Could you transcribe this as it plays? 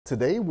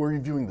Today we're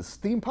reviewing the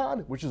Steam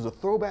Pod, which is a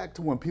throwback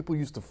to when people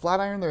used to flat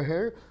iron their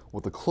hair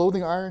with a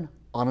clothing iron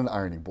on an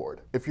ironing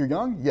board. If you're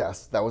young,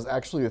 yes, that was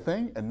actually a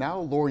thing, and now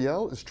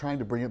L'Oreal is trying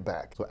to bring it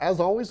back. So as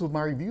always with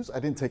my reviews, I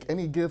didn't take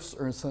any gifts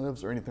or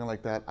incentives or anything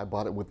like that. I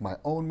bought it with my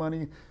own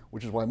money,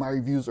 which is why my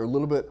reviews are a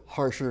little bit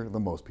harsher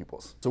than most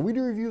people's. So we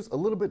do reviews a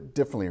little bit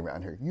differently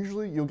around here.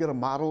 Usually you'll get a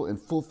model in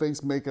full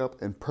face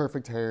makeup and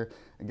perfect hair,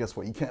 and guess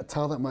what? You can't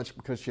tell that much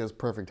because she has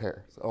perfect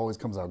hair. So it always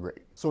comes out great.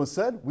 So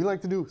instead, we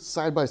like to do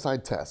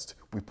side-by-side tests.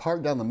 We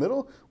part down the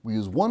middle, we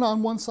use one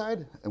on one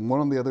side and one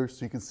on the other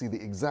so you can see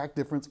the exact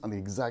difference on the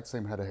exact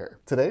same head of hair.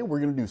 Today, we're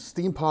gonna do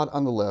Steam Pod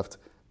on the left,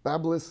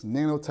 Babyliss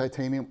Nano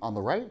Titanium on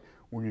the right.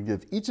 We're gonna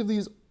give each of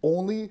these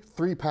only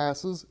 3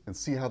 passes and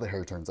see how the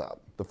hair turns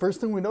out. The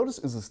first thing we notice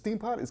is the Steam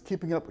Pod is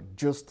keeping up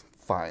just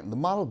fine. The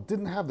model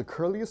didn't have the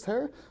curliest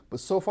hair, but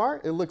so far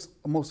it looks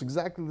almost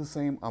exactly the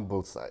same on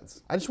both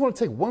sides. I just want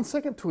to take 1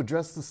 second to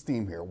address the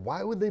steam here.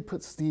 Why would they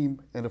put steam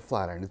in a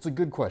flat iron? It's a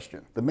good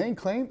question. The main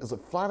claim is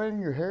that flat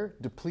ironing your hair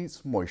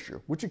depletes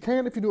moisture, which it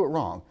can if you do it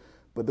wrong.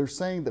 But they're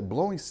saying that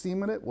blowing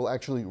steam in it will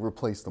actually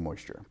replace the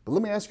moisture. But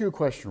let me ask you a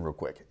question real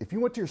quick. If you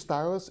went to your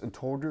stylist and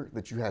told her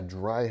that you had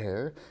dry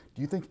hair,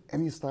 do you think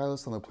any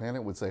stylist on the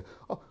planet would say,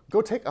 oh,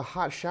 go take a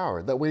hot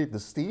shower. That way the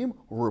steam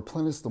will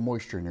replenish the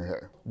moisture in your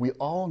hair. We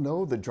all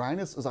know that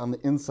dryness is on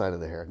the inside of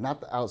the hair, not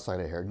the outside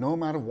of hair. No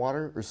amount of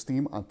water or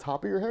steam on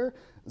top of your hair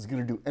is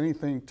gonna do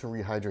anything to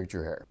rehydrate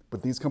your hair.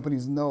 But these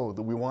companies know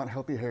that we want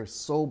healthy hair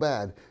so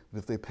bad that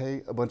if they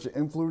pay a bunch of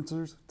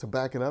influencers to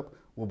back it up,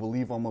 we'll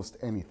believe almost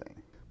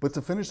anything. But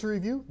to finish the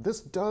review,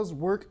 this does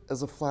work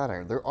as a flat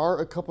iron. There are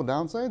a couple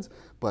downsides,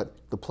 but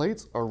the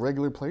plates are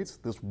regular plates.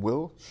 This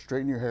will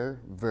straighten your hair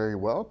very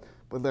well.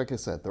 But like I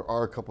said, there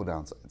are a couple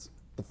downsides.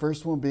 The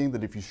first one being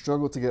that if you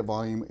struggle to get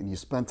volume and you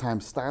spend time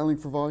styling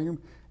for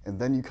volume, and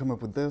then you come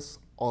up with this,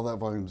 all that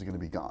volume is gonna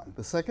be gone.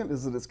 The second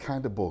is that it's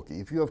kind of bulky.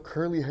 If you have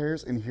curly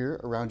hairs in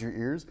here around your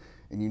ears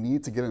and you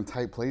need to get in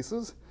tight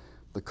places,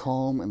 the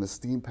comb and the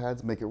steam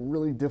pads make it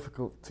really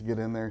difficult to get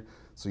in there,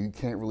 so you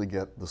can't really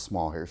get the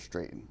small hair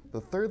straightened.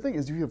 The third thing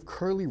is if you have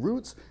curly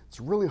roots,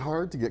 it's really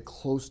hard to get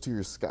close to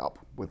your scalp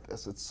with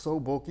this. It's so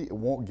bulky, it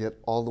won't get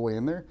all the way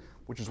in there,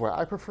 which is why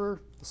I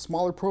prefer a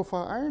smaller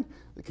profile iron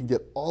that can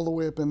get all the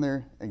way up in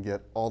there and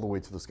get all the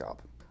way to the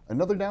scalp.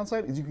 Another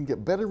downside is you can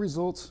get better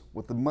results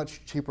with a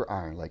much cheaper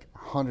iron, like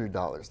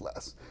 $100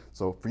 less.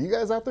 So for you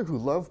guys out there who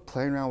love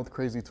playing around with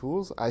crazy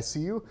tools, I see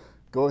you.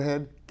 Go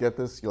ahead, get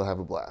this, you'll have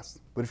a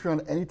blast. But if you're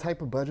on any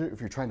type of budget, if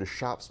you're trying to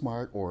shop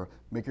smart or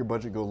make your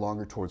budget go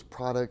longer towards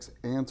products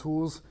and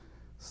tools,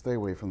 stay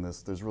away from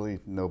this. There's really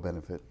no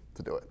benefit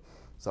to do it.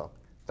 So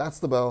that's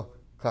the bell.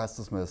 Class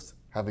dismissed.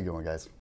 Have a good one, guys.